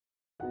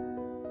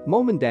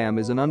Mohmand Dam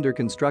is an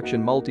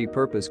under-construction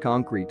multi-purpose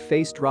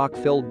concrete-faced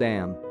rock-filled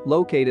dam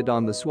located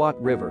on the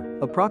Swat River,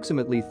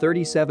 approximately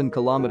 37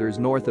 kilometers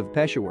north of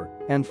Peshawar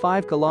and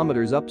 5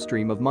 kilometers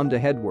upstream of Munda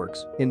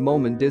headworks in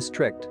Mohmand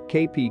district,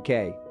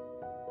 KPK.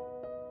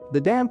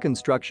 The dam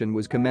construction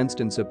was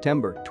commenced in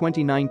September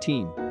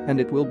 2019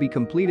 and it will be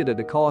completed at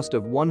a cost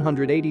of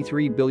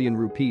 183 billion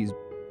rupees.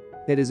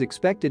 It is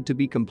expected to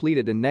be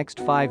completed in next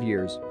 5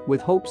 years,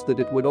 with hopes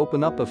that it would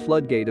open up a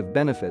floodgate of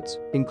benefits,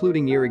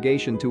 including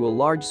irrigation to a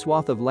large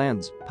swath of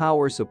lands,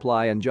 power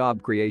supply and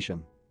job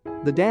creation.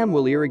 The dam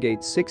will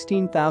irrigate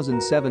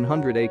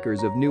 16,700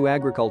 acres of new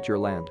agriculture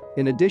land,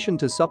 in addition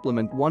to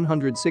supplement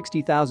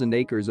 160,000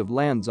 acres of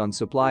lands on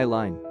supply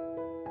line.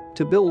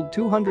 To build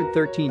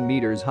 213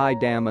 meters high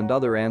dam and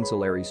other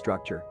ancillary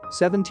structure,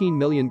 17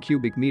 million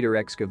cubic meter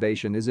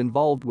excavation is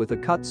involved with a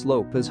cut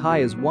slope as high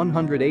as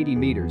 180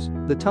 meters.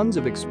 The tons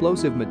of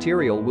explosive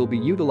material will be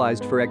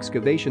utilized for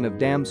excavation of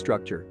dam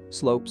structure,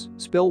 slopes,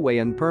 spillway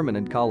and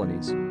permanent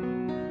colonies.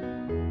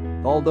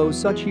 Although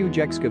such huge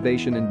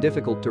excavation in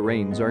difficult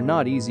terrains are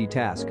not easy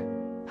task.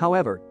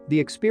 However, the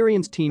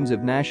experienced teams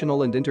of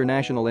national and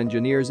international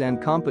engineers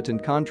and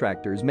competent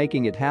contractors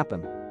making it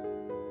happen.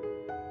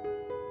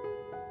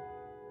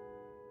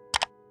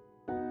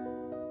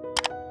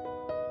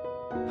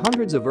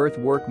 Hundreds of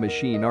earthwork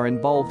machine are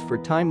involved for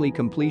timely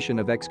completion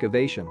of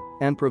excavation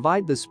and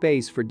provide the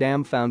space for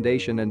dam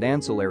foundation and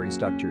ancillary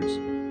structures.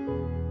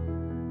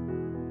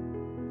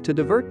 To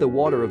divert the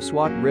water of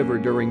Swat River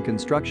during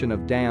construction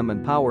of dam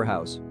and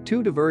powerhouse,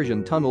 2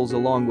 diversion tunnels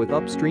along with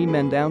upstream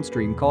and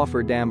downstream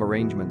coffer dam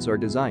arrangements are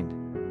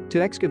designed.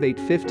 To excavate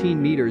 15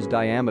 meters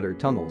diameter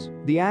tunnels,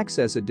 the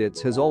access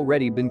adits has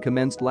already been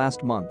commenced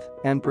last month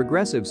and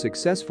progressive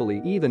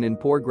successfully even in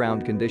poor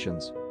ground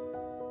conditions.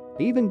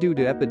 Even due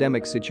to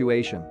epidemic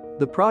situation,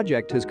 the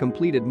project has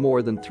completed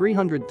more than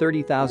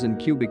 330,000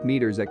 cubic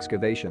meters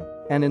excavation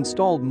and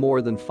installed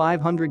more than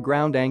 500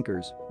 ground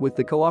anchors with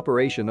the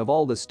cooperation of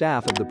all the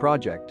staff of the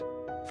project.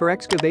 For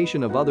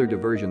excavation of other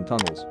diversion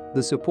tunnels,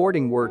 the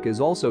supporting work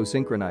is also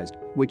synchronized,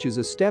 which is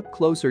a step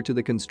closer to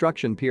the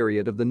construction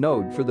period of the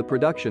node for the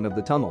production of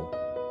the tunnel.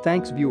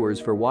 Thanks viewers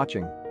for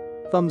watching.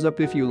 Thumbs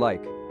up if you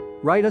like.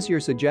 Write us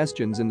your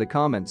suggestions in the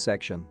comments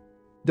section.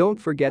 Don't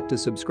forget to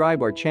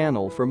subscribe our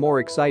channel for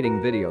more exciting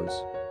videos.